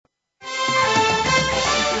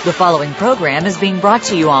The following program is being brought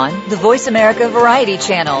to you on the Voice America Variety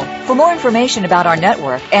Channel. For more information about our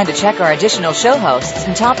network and to check our additional show hosts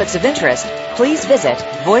and topics of interest, please visit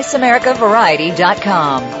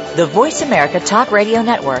voiceamericavariety.com. The Voice America Talk Radio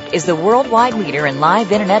Network is the worldwide leader in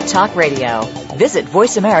live Internet talk radio. Visit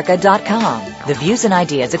voiceamerica.com. The views and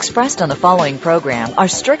ideas expressed on the following program are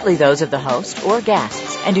strictly those of the host or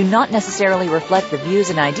guests and do not necessarily reflect the views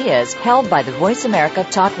and ideas held by the Voice America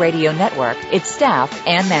Talk Radio Network, its staff,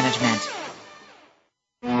 and management.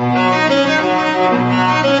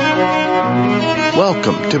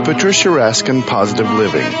 Welcome to Patricia Raskin Positive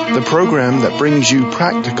Living, the program that brings you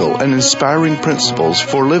practical and inspiring principles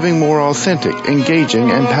for living more authentic,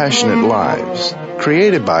 engaging, and passionate lives.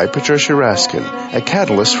 Created by Patricia Raskin, a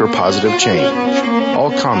catalyst for positive change.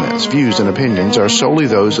 All comments, views, and opinions are solely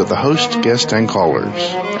those of the host, guest, and callers.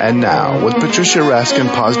 And now, with Patricia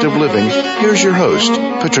Raskin Positive Living, here's your host,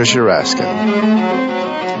 Patricia Raskin.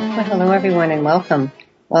 Well, hello, everyone, and welcome.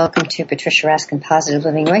 Welcome to Patricia Raskin Positive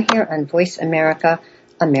Living right here on Voice America,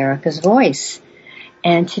 America's Voice.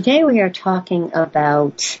 And today we are talking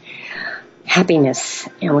about happiness,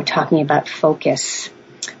 and we're talking about focus.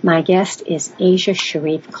 My guest is Asia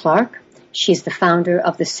Sharif Clark. She's the founder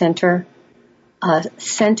of the Center,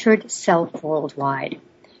 Centered Self Worldwide.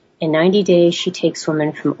 In 90 days, she takes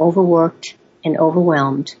women from overworked and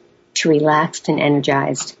overwhelmed to relaxed and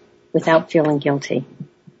energized without feeling guilty.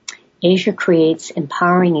 Asia creates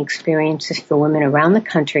empowering experiences for women around the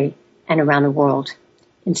country and around the world,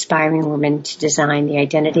 inspiring women to design the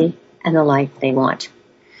identity and the life they want.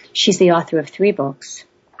 She's the author of 3 books,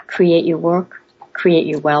 Create Your Work, Create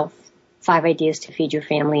Your Wealth, 5 Ideas to Feed Your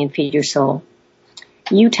Family and Feed Your Soul,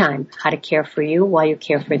 You Time, How to Care for You While You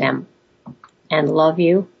Care for Them, and Love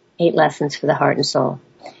You, 8 Lessons for the Heart and Soul.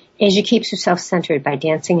 Asia keeps herself centered by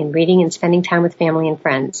dancing and reading and spending time with family and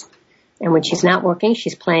friends. And when she's not working,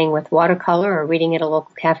 she's playing with watercolor or reading at a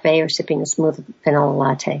local cafe or sipping a smooth vanilla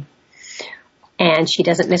latte. And she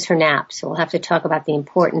doesn't miss her naps, so we'll have to talk about the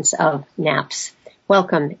importance of naps.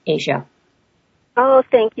 Welcome, Asia. Oh,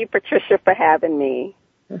 thank you, Patricia, for having me.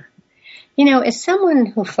 You know, as someone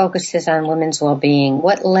who focuses on women's well-being,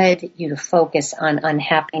 what led you to focus on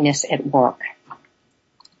unhappiness at work?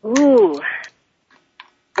 Ooh.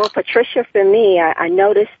 Well, Patricia, for me, I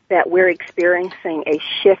noticed that we're experiencing a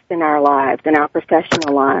shift in our lives, in our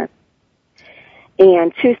professional lives.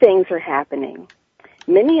 And 2 things are happening.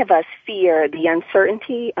 Many of us fear the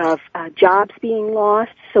uncertainty of jobs being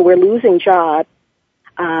lost, so we're losing jobs.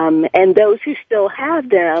 And those who still have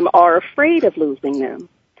them are afraid of losing them.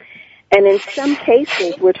 And in some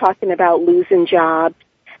cases, we're talking about losing jobs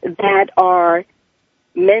that are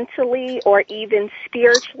mentally or even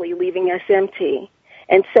spiritually leaving us empty.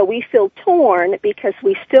 And so we feel torn because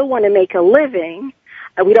we still want to make a living.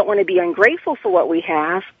 We don't want to be ungrateful for what we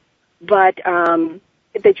have, but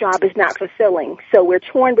the job is not fulfilling. So we're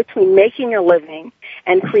torn between making a living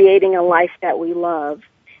and creating a life that we love.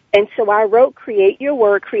 And so I wrote Create Your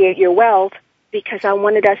Work, Create Your Wealth because I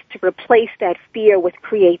wanted us to replace that fear with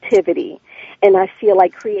creativity. And I feel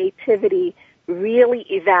like creativity really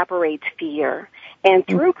evaporates fear. And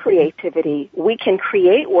through creativity, we can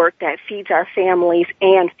create work that feeds our families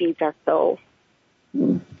and feeds our soul.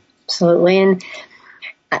 Absolutely. And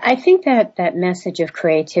I think that message of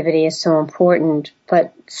creativity is so important,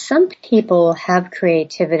 but some people have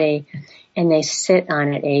creativity and they sit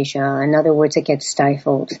on it, Asia. In other words, it gets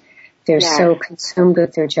stifled. They're so consumed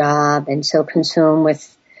with their job and so consumed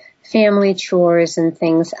with family chores and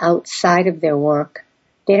things outside of their work.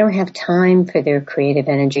 They don't have time for their creative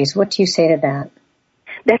energies. What do you say to that?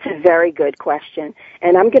 That's a very good question,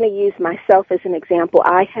 and I'm going to use myself as an example.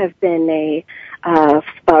 I have been a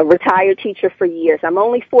retired teacher for years. I'm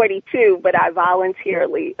only 42, but I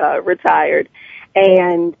voluntarily retired,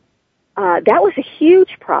 and that was a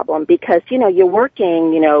huge problem because, you're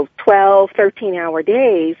working, 12, 13-hour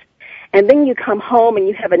days, and then you come home and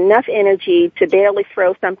you have enough energy to barely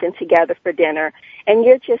throw something together for dinner, and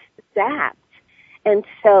you're just zapped. And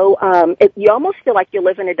so you almost feel like you're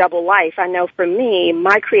living a double life. I know for me,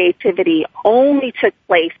 my creativity only took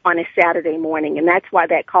place on a Saturday morning, and that's why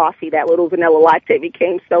that coffee, that little vanilla latte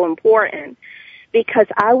became so important, because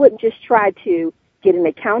I would just try to get an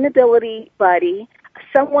accountability buddy,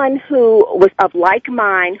 someone who was of like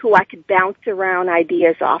mind, who I could bounce around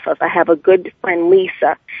ideas off of. I have a good friend,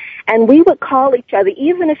 Lisa, and we would call each other,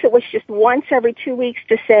 even if it was just once every 2 weeks,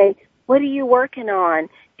 to say, what are you working on?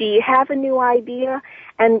 Do you have a new idea?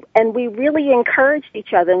 And we really encouraged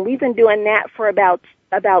each other, and we've been doing that for about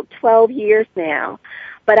 12 years now.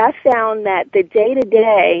 But I found that the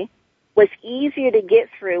day-to-day was easier to get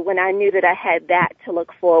through when I knew that I had that to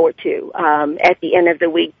look forward to at the end of the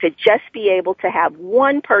week, to just be able to have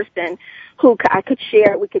one person who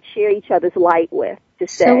we could share each other's light with. To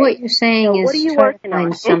say, so what you're saying is what are you try to working find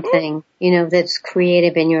on? something, that's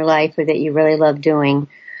creative in your life or that you really love doing.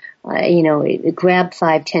 Grab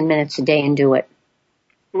 5-10 minutes a day and do it.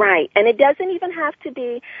 Right. And it doesn't even have to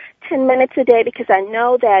be 10 minutes a day, because I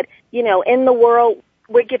know that, in the world,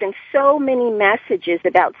 we're given so many messages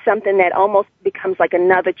about something that almost becomes like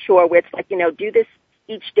another chore, where it's like, do this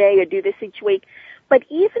each day or do this each week. But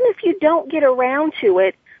even if you don't get around to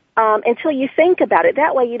it until you think about it,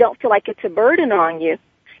 that way you don't feel like it's a burden on you.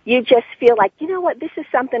 You just feel like, this is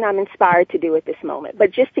something I'm inspired to do at this moment,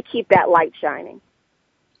 but just to keep that light shining.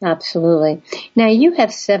 Absolutely. Now, you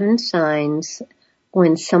have 7 signs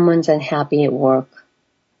when someone's unhappy at work.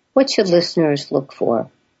 What should listeners look for?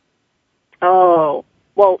 Oh,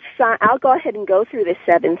 well, I'll go ahead and go through the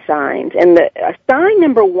 7 signs. And the sign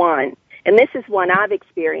number 1, and this is one I've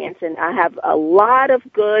experienced, and I have a lot of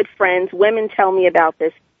good friends, women tell me about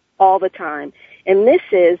this all the time. And this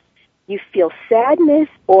is, you feel sadness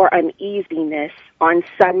or uneasiness on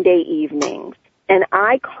Sunday evenings. And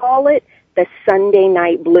I call it the Sunday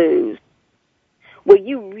night blues, where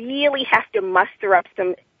you really have to muster up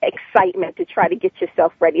some excitement to try to get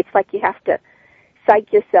yourself ready. It's like you have to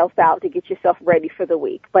psych yourself out to get yourself ready for the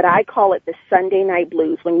week. But I call it the Sunday night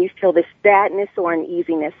blues, when you feel this sadness or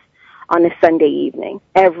uneasiness on a Sunday evening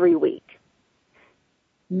every week.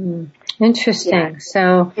 Interesting.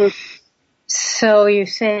 Yeah. So you're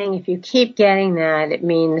saying if you keep getting that, it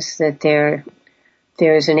means that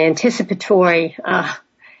there's an anticipatory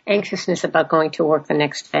anxiousness about going to work the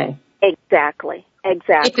next day. Exactly.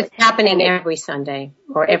 If it's happening every Sunday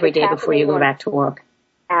or every day before you go back to work.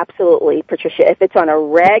 Absolutely, Patricia. If it's on a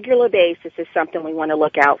regular basis, it's something we want to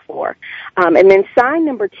look out for. And then sign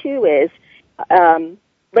number 2 is,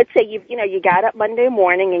 let's say you got up Monday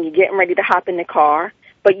morning and you're getting ready to hop in the car,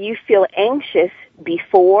 but you feel anxious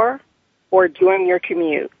before or during your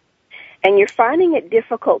commute, and you're finding it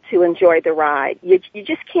difficult to enjoy the ride. You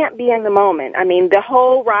just can't be in the moment. I mean, the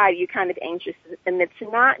whole ride you're kind of anxious, and it's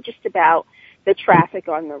not just about the traffic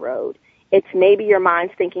on the road. It's maybe your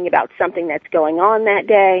mind's thinking about something that's going on that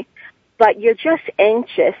day, but you're just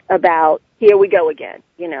anxious about, here we go again.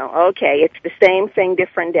 Okay, it's the same thing,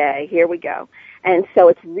 different day. Here we go. And so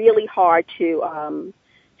it's really hard to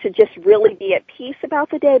just really be at peace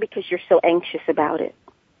about the day because you're so anxious about it.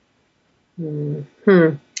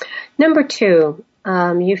 Number 2,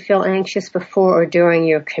 you feel anxious before or during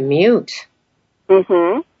your commute.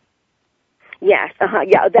 Yes,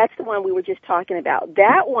 yeah, that's the one we were just talking about.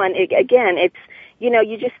 That one, again, it's,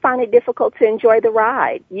 you just find it difficult to enjoy the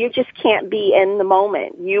ride. You just can't be in the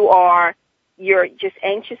moment. You're just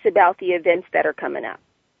anxious about the events that are coming up.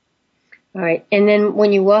 All right, and then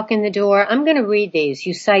when you walk in the door, I'm going to read these.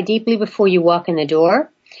 You sigh deeply before you walk in the door.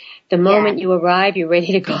 The moment you arrive, you're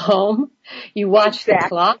ready to go home. You watch the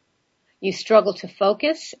clock. You struggle to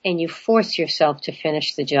focus, and you force yourself to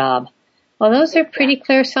finish the job. Well, those are pretty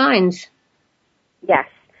clear signs. Yes,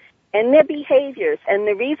 and their behaviors. And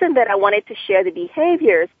the reason that I wanted to share the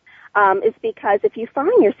behaviors is because if you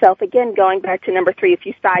find yourself, again, going back to number 3, if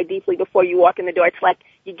you sigh deeply before you walk in the door, it's like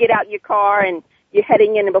you get out your car and you're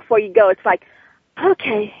heading in, and before you go, it's like,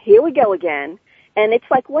 okay, here we go again. And it's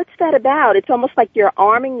like, what's that about? It's almost like you're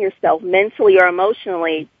arming yourself mentally or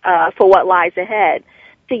emotionally for what lies ahead.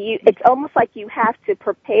 So it's almost like you have to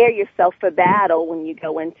prepare yourself for battle when you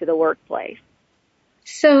go into the workplace.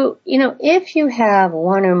 So, if you have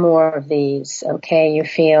one or more of these, okay, you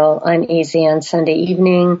feel uneasy on Sunday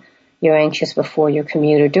evening, you're anxious before your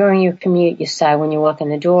commute or during your commute, you sigh when you walk in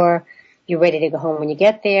the door, you're ready to go home when you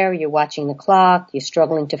get there, you're watching the clock, you're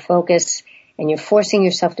struggling to focus, and you're forcing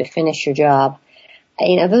yourself to finish your job.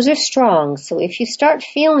 Those are strong. So if you start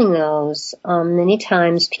feeling those, many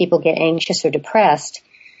times people get anxious or depressed.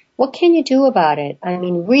 What can you do about it? I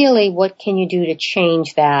mean, really, what can you do to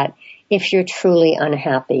change that if you're truly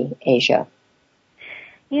unhappy, Asia?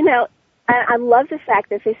 I love the fact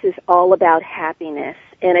that this is all about happiness.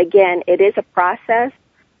 And again, it is a process,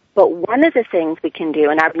 but one of the things we can do,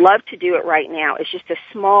 and I'd love to do it right now, is just a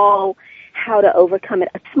small how to overcome it,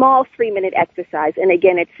 a small 3-minute exercise. And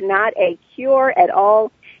again, it's not a cure at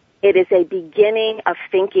all. It is a beginning of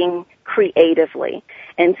thinking creatively.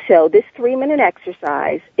 And so this 3-minute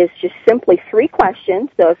exercise is just simply 3 questions.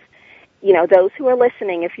 So if, those who are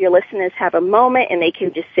listening, if your listeners have a moment and they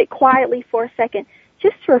can just sit quietly for a second,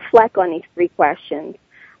 just to reflect on these 3 questions.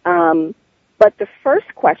 But the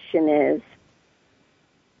first question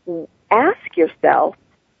is, ask yourself,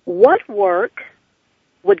 what work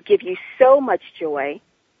would give you so much joy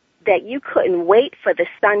that you couldn't wait for the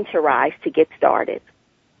sun to rise to get started.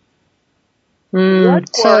 So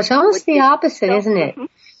it's almost the opposite, isn't it? Mm-hmm.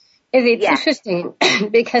 It's interesting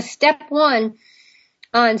because step one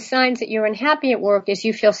on signs that you're unhappy at work is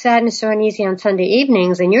you feel sadness or uneasy on Sunday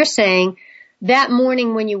evenings, and you're saying that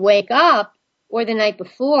morning when you wake up or the night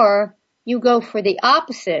before, you go for the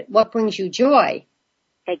opposite. What brings you joy?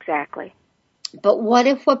 Exactly. But what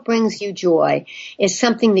if what brings you joy is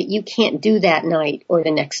something that you can't do that night or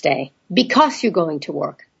the next day because you're going to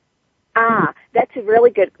work? That's a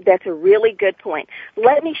really good point.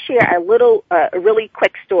 Let me share a really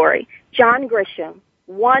quick story. John Grisham,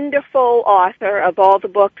 wonderful author of all the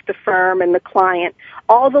books, The Firm and The Client,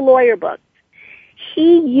 all the lawyer books.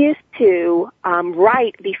 He used to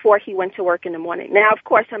write before he went to work in the morning. Now, of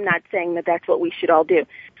course, I'm not saying that that's what we should all do,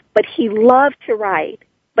 but he loved to write.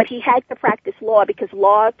 But he had to practice law because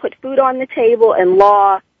law put food on the table and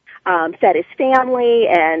law fed his family,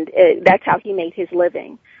 and that's how he made his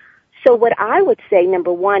living. So what I would say,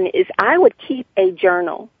 number one, is I would keep a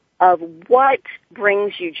journal of what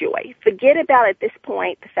brings you joy. Forget about, at this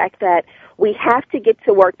point, the fact that we have to get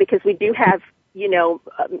to work because we do have,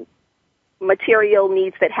 material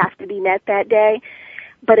needs that have to be met that day.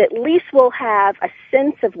 But at least we'll have a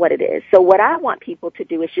sense of what it is. So what I want people to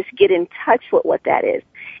do is just get in touch with what that is.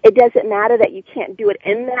 It doesn't matter that you can't do it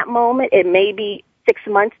in that moment. It may be 6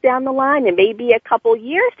 months down the line. It may be a couple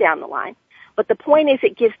years down the line. But the point is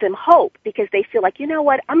it gives them hope because they feel like, you know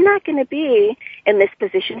what, I'm not going to be in this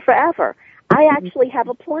position forever. I actually have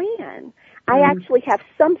a plan. I actually have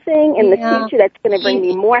something in the future that's going to bring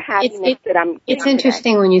me more happiness that I'm getting It's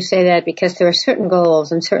interesting when you say that because there are certain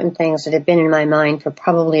goals and certain things that have been in my mind for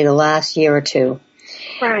probably the last year or two.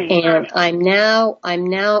 Right. And I'm now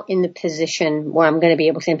in the position where I'm going to be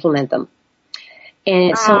able to implement them.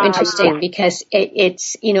 And it's so interesting because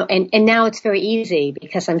it's, and now it's very easy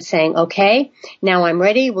because I'm saying, okay, now I'm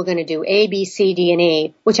ready. We're going to do A, B, C, D, and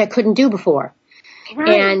E, which I couldn't do before.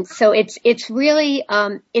 Right. And so it's really,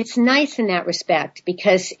 it's nice in that respect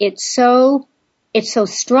because it's so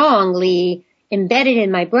strongly embedded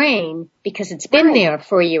in my brain because it's been there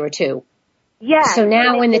for a year or two. Yeah. So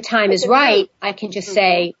now when the time is right, I can just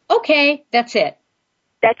say, okay, that's it.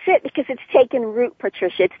 That's it, because it's taken root,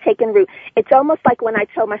 Patricia. It's taken root. It's almost like when I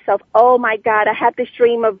tell myself, oh, my God, I have this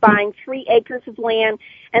dream of buying 3 acres of land,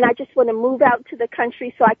 and I just want to move out to the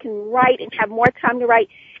country so I can write and have more time to write.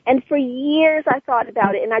 And for years I thought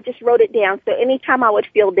about it, and I just wrote it down. So anytime I would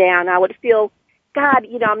feel down, I would feel, God,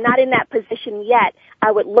 I'm not in that position yet.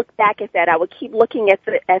 I would look back at that. I would keep looking at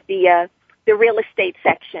the real estate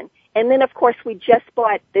section. And then, of course, we just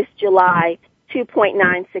bought this July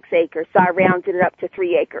 2.96 acres, so I rounded it up to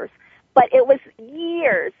 3 acres. But it was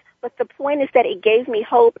years. But the point is that it gave me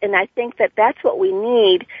hope, and I think that that's what we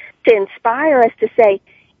need to inspire us to say,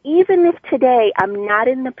 even if today I'm not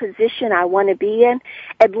in the position I want to be in,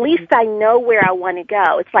 at least I know where I want to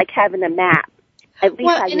go. It's like having a map. At least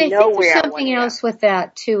I know where I want to go. And I think there's something else with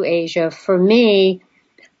that too, Asia. For me,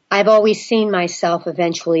 I've always seen myself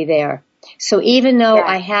eventually there. So even though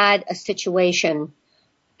I had a situation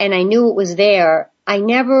and I knew it was there,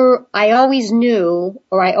 I always knew,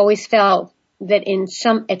 or I always felt that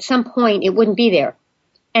at some point it wouldn't be there.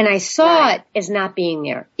 And I saw it as not being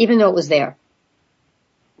there, even though it was there.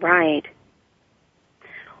 Right.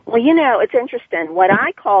 Well, it's interesting. What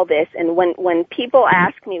I call this, and when people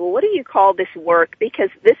ask me, well, what do you call this work? Because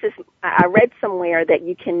I read somewhere that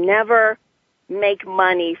you can never make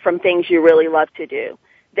money from things you really love to do,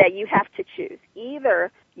 that you have to choose.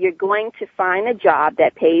 Either you're going to find a job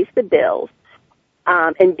that pays the bills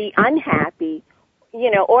and be unhappy,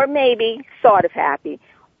 or maybe sort of happy,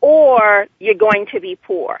 or you're going to be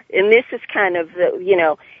poor. And this is kind of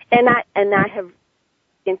and I have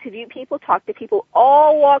interviewed people, talked to people,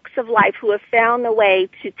 all walks of life who have found a way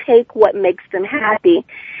to take what makes them happy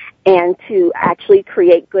and to actually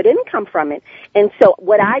create good income from it. And so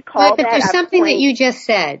what I call but there's something that you just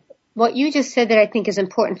said. What you just said that I think is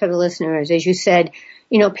important for the listeners is you said,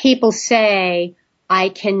 people say, I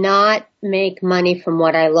cannot make money from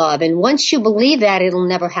what I love. And once you believe that, it'll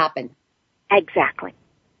never happen. Exactly.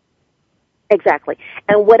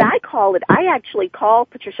 And what I call it,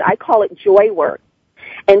 Patricia, I call it Joywork.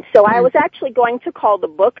 And so I was actually going to call the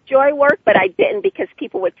book Joywork, but I didn't because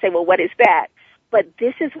people would say, well, what is that? But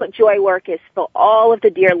this is what Joywork is for all of the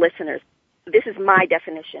dear listeners. This is my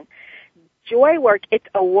definition. Joywork, it's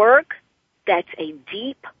a work that's a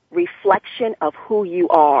deep reflection of who you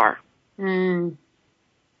are. I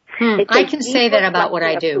can say that about what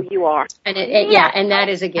I do. Who you are. And and that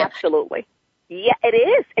is a gift. Absolutely. Yeah, it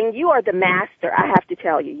is. And you are the master, I have to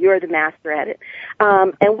tell you. You're the master at it.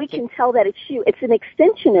 And we can tell that it's you. It's an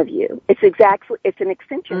extension of you. It's an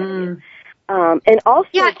extension of you. And also,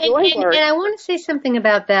 Joywork. And I want to say something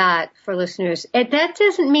about that for listeners. That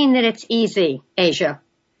doesn't mean that it's easy, Asia.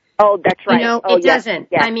 Oh, that's right. It doesn't.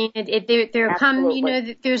 Yes. I mean,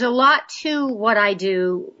 there's a lot to what I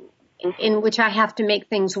do in which I have to make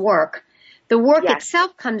things work. The work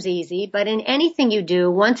itself comes easy, but in anything you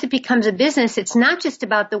do, once it becomes a business, it's not just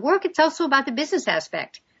about the work, it's also about the business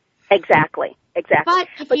aspect. Exactly. But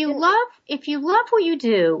if you love what you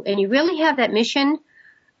do and you really have that mission,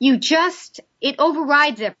 it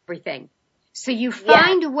overrides everything. So you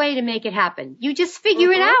find a way to make it happen. You just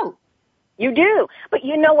figure it out. You do. But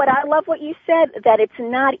you know what? I love what you said, that it's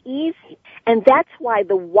not easy. And that's why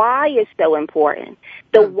the why is so important.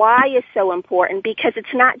 The why is so important because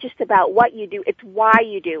it's not just about what you do, it's why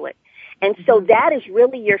you do it. And so that is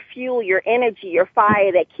really your fuel, your energy, your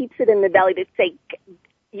fire that keeps it in the belly to say,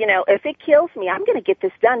 if it kills me, I'm going to get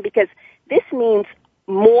this done because this means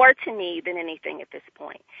more to me than anything at this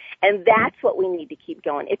point. And that's what we need to keep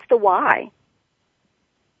going. It's the why.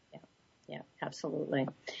 Yeah, absolutely.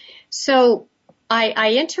 So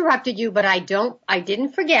I interrupted you, but I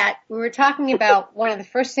didn't forget. We were talking about one of the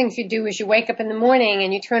first things you do is you wake up in the morning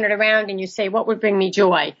and you turn it around and you say, what would bring me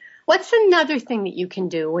joy? What's another thing that you can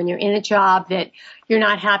do when you're in a job that you're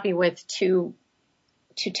not happy with to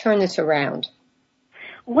turn this around?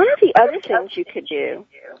 One of the other things you could do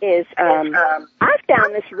is, I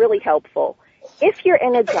found this really helpful. If you're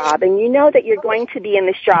in a job and you know that you're going to be in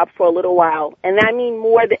this job for a little while, and I mean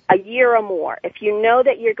more than a year or more, if you know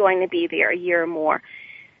that you're going to be there a year or more,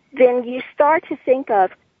 then you start to think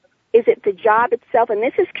of, is it the job itself? And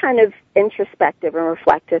this is kind of introspective and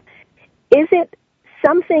reflective. Is it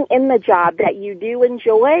something in the job that you do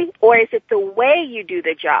enjoy, or is it the way you do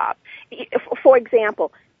the job? For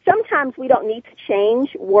example, sometimes we don't need to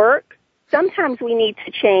change work. Sometimes we need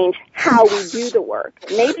to change how we do the work.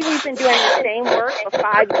 Maybe we've been doing the same work for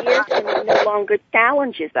 5 years and it no longer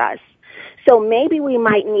challenges us. So maybe we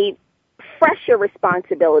might need fresher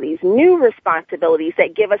responsibilities, new responsibilities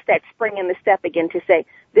that give us that spring in the step again to say,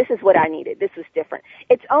 this is what I needed. This is different.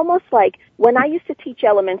 It's almost like when I used to teach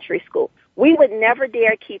elementary school, we would never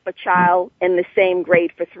dare keep a child in the same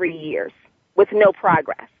grade for 3 years with no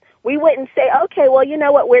progress. We wouldn't say, okay, well, you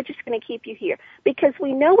know what, we're just going to keep you here. Because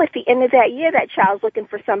we know at the end of that year that child's looking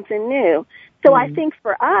for something new. So I think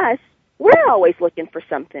for us, we're always looking for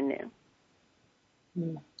something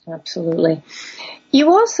new. Absolutely.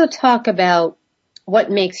 You also talk about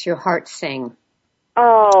what makes your heart sing.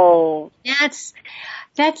 Oh.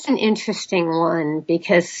 That's an interesting one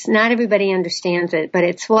because not everybody understands it, but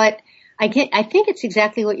it's I think it's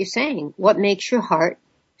exactly what you're saying. What makes your heart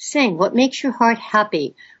sing? What makes your heart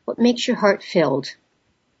happy? What makes your heart filled?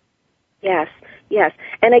 Yes.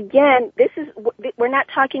 And again, we're not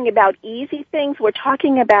talking about easy things. We're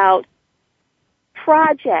talking about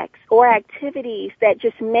projects or activities that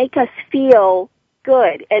just make us feel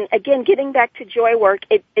good. And again, getting back to Joywork,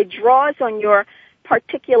 it draws on your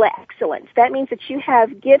particular excellence. That means that you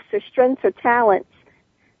have gifts or strengths or talents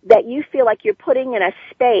that you feel like you're putting in a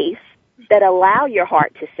space that allow your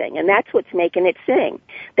heart to sing. And that's what's making it sing.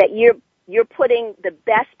 That you're putting the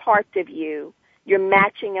best parts of you, you're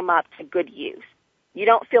matching them up to good use. You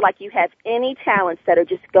don't feel like you have any talents that are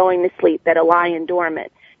just going to sleep, that are lying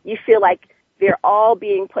dormant. You feel like they're all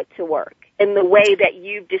being put to work in the way that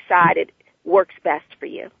you've decided works best for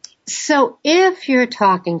you. So if you're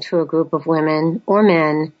talking to a group of women or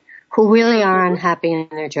men who really are unhappy in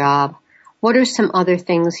their job, what are some other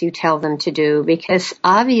things you tell them to do? Because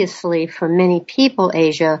obviously for many people,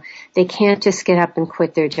 Asia, they can't just get up and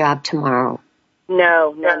quit their job tomorrow.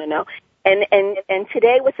 No. And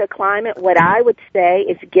today with the climate, what I would say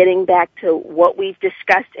is getting back to what we've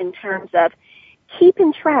discussed in terms of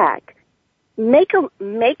keeping track.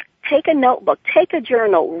 Take a notebook, take a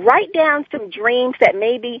journal, write down some dreams that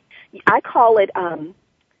maybe, I call it,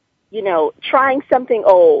 trying something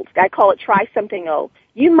old. I call it try something old.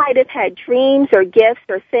 You might have had dreams or gifts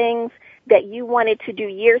or things that you wanted to do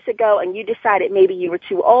years ago and you decided maybe you were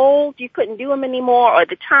too old, you couldn't do them anymore, or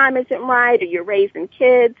the time isn't right, or you're raising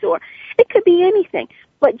kids, or it could be anything.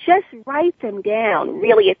 But just write them down,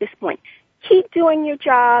 really, at this point. Keep doing your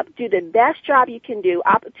job. Do the best job you can do.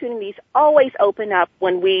 Opportunities always open up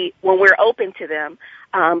when we're open to them.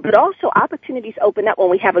 But also opportunities open up when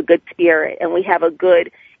we have a good spirit and we have a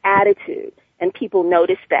good attitude, and people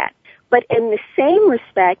notice that. But in the same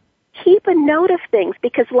respect, keep a note of things,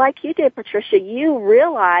 because like you did, Patricia, you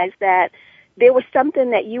realize that there was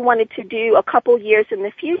something that you wanted to do a couple years in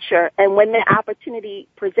the future, and when the opportunity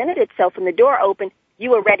presented itself and the door opened,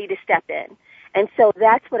 you were ready to step in. And so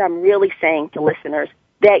that's what I'm really saying to listeners,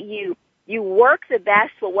 that you work the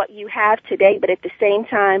best for what you have today, but at the same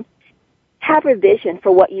time, have a vision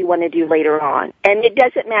for what you want to do later on. And it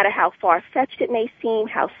doesn't matter how far-fetched it may seem,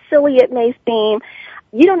 how silly it may seem.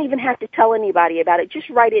 You don't even have to tell anybody about it. Just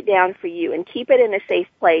write it down for you and keep it in a safe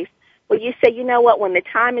place where you say, you know what, when the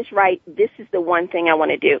time is right, this is the one thing I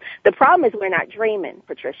want to do. The problem is we're not dreaming,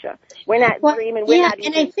 Patricia. We're not dreaming. We're not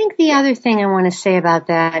even, and I think the other thing I want to say about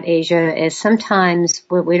that, Asia, is sometimes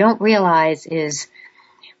what we don't realize is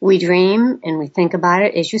we dream and we think about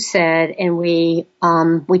it, as you said, and we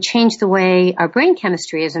change the way our brain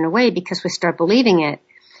chemistry is in a way because we start believing it.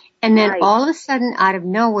 And then all of a sudden, out of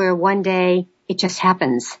nowhere, one day, it just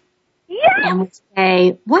happens. Yeah. And we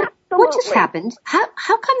say, what just happened? How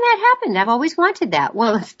come that happened? I've always wanted that.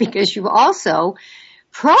 Well, it's because you also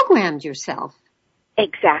programmed yourself.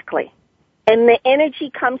 Exactly. And the energy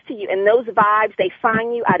comes to you, and those vibes, they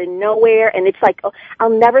find you out of nowhere, and it's like, oh, I'll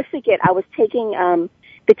never forget, I was taking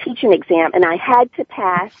the teaching exam, and I had to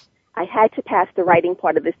pass the writing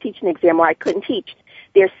part of this teaching exam or I couldn't teach.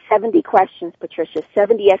 There's 70 questions, Patricia,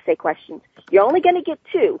 70 essay questions. You're only going to get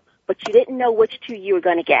 2, but you didn't know which 2 you were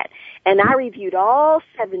going to get. And I reviewed all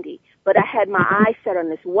 70, but I had my eyes set on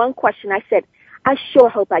this one question. I said, I sure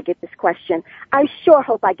hope I get this question. I sure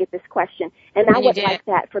hope I get this question. And I went like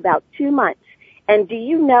that for about 2 months. And do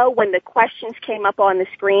you know when the questions came up on the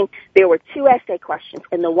screen, there were 2 essay questions,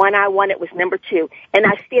 and the one I wanted was number 2. And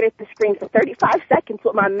I stared at the screen for 35 seconds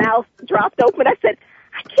with my mouth dropped open. I said,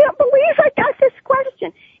 I can't believe I got this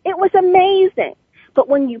question. It was amazing. But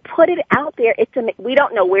when you put it out there, we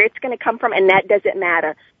don't know where it's going to come from, and that doesn't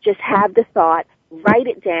matter. Just have the thought, write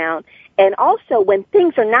it down. And also, when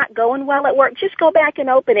things are not going well at work, just go back and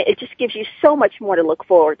open it. It just gives you so much more to look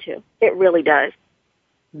forward to. It really does.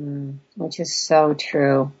 Which is so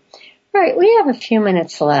true. All right, we have a few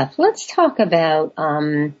minutes left. Let's talk about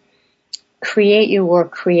Create Your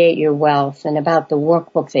Work, Create Your Wealth, and about the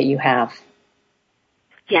workbook that you have.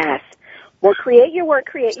 Yes. Well, Create Your Work,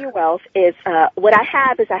 Create Your Wealth is what I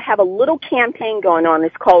have a little campaign going on.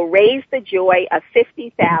 It's called Raise the Joy of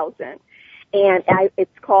 50,000. And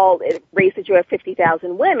it's called Raise the Joy of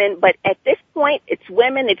 50,000 Women. But at this point, it's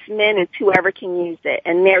women, it's men, it's whoever can use it.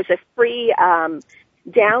 And there's a free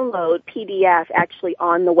download PDF actually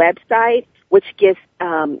on the website, which gives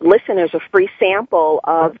listeners a free sample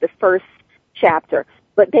of the first chapter.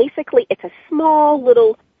 But basically, it's a small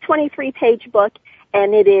little 23-page book,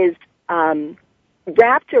 and it is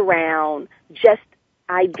wrapped around just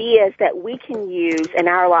ideas that we can use in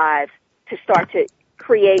our lives to start to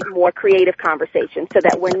create more creative conversations so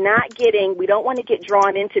that we don't want to get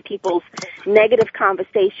drawn into people's negative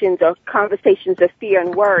conversations or conversations of fear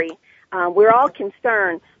and worry. We're all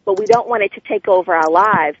concerned, but we don't want it to take over our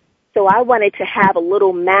lives. So I wanted to have a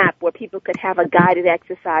little map where people could have a guided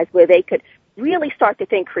exercise where they could really start to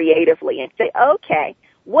think creatively and say, okay,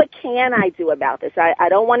 what can I do about this? I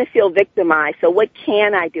don't want to feel victimized, so what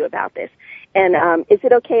can I do about this? And is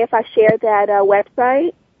it okay if I share that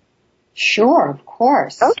website? Sure, of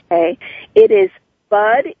course. Okay. It is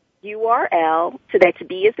Bud URL, so that's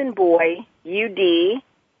B as in boy, UD,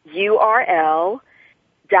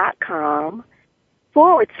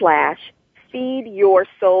 URL.com/Feed Your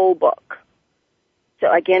Soul Book.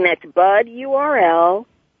 So again, that's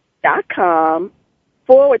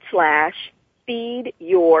budurl.com/Feed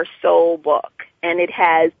Your Soul Book. And it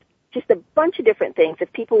has just a bunch of different things.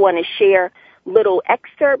 If people want to share little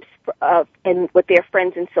excerpts and with their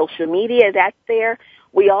friends in social media, that's there.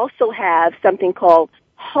 We also have something called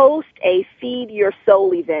Host a Feed Your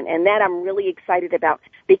Soul event, and that I'm really excited about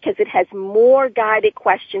because it has more guided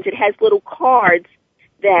questions. It has little cards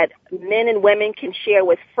that men and women can share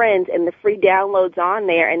with friends, and the free downloads on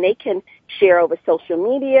there, and they can share over social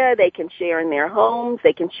media, they can share in their homes,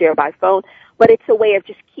 they can share by phone, but it's a way of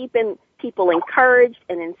just keeping people encouraged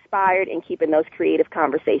and inspired and keeping those creative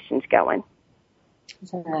conversations going.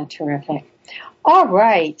 Isn't that terrific? All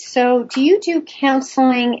right. So do you do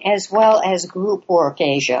counseling as well as group work,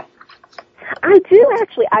 Asia? I do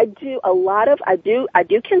actually. I do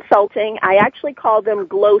consulting. I actually call them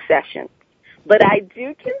glow sessions. But I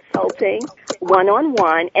do consulting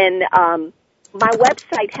one-on-one, and my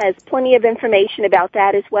website has plenty of information about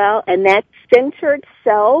that as well, and that's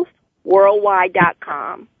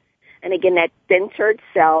centeredselfworldwide.com. And again, that's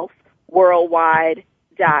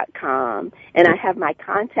centeredselfworldwide.com. And I have my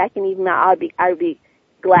contact and email. I would be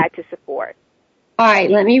glad to support. All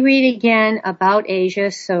right, let me read again about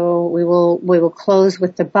Asia. So we will close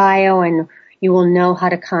with the bio, and you will know how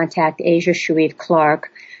to contact Asia Sharif Clark.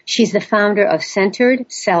 She's the founder of Centered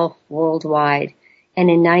Self Worldwide. And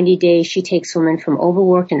in 90 days, she takes women from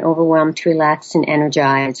overworked and overwhelmed to relaxed and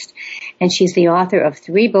energized. And she's the author of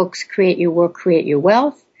 3 books, Create Your Work, Create Your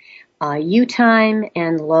Wealth, You Time,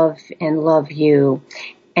 and Love You.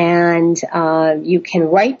 And you can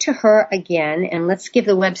write to her again. And let's give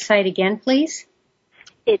the website again, please.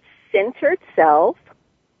 It's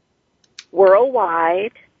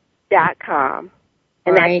centeredselfworldwide.com.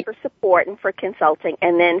 And right. That's for support and for consulting.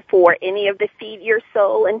 And then for any of the Feed Your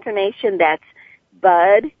Soul information, that's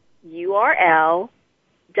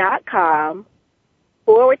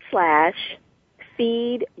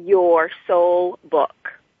budurl.com/Feed Your Soul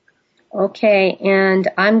Book. Okay, and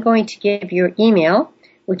I'm going to give your email,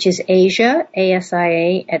 which is Asia,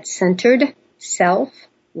 ASIA, at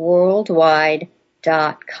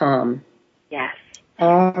centeredselfworldwide.com. Yes.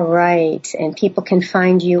 All right, and people can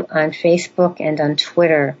find you on Facebook and on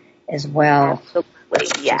Twitter as well.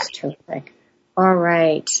 Absolutely, yes. Terrific. All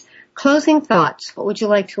right. Closing thoughts. What would you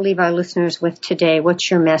like to leave our listeners with today? What's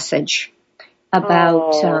your message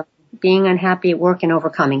about being unhappy at work and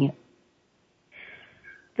overcoming it?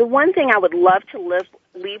 The one thing I would love to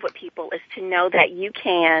leave with people is to know that you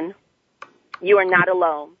are not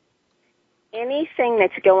alone. Anything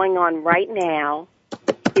that's going on right now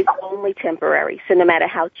is only temporary. So no matter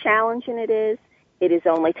how challenging it is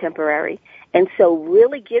only temporary. And so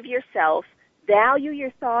really give yourself, value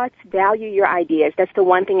your thoughts, value your ideas. That's the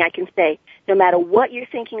one thing I can say. No matter what you're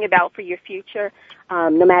thinking about for your future,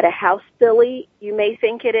 no matter how silly you may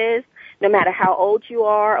think it is, no matter how old you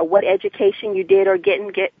are or what education you did or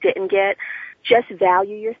didn't get, just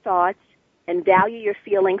value your thoughts and value your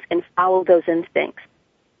feelings and follow those instincts.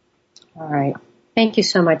 All right. Thank you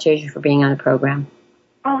so much, Asia, for being on the program.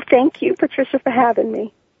 Oh, thank you, Patricia, for having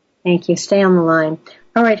me. Thank you. Stay on the line.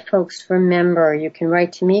 All right, folks, remember, you can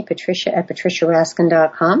write to me, Patricia at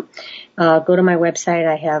patriciaraskin.com. Go to my website.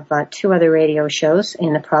 I have 2 other radio shows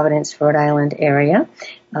in the Providence, Rhode Island area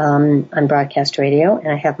on broadcast radio,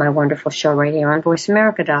 and I have my wonderful show right here on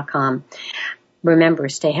voiceamerica.com. Remember,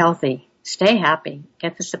 stay healthy, stay happy,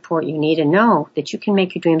 get the support you need, and know that you can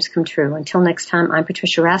make your dreams come true. Until next time, I'm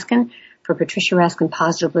Patricia Raskin for Patricia Raskin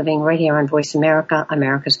Positive Living right here on Voice America,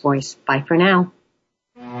 America's Voice. Bye for now.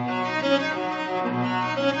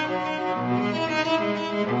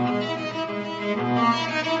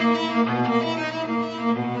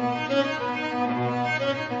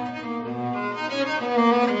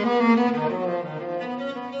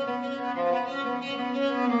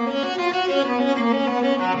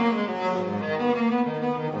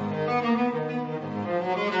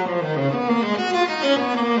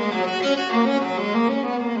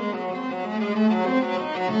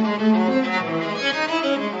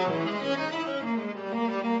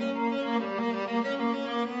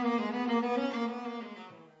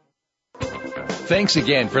 Thanks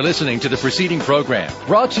again for listening to the preceding program,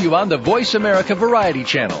 brought to you on the Voice America Variety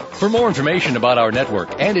Channel. For more information about our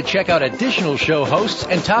network and to check out additional show hosts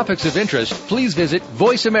and topics of interest, please visit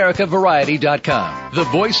voiceamericavariety.com. The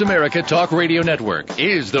Voice America Talk Radio Network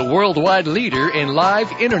is the worldwide leader in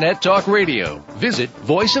live Internet talk radio. Visit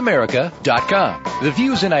voiceamerica.com. The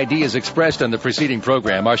views and ideas expressed on the preceding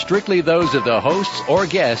program are strictly those of the hosts or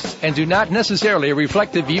guests and do not necessarily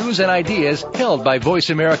reflect the views and ideas held by Voice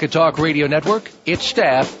America Talk Radio Network, its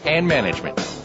staff, and management.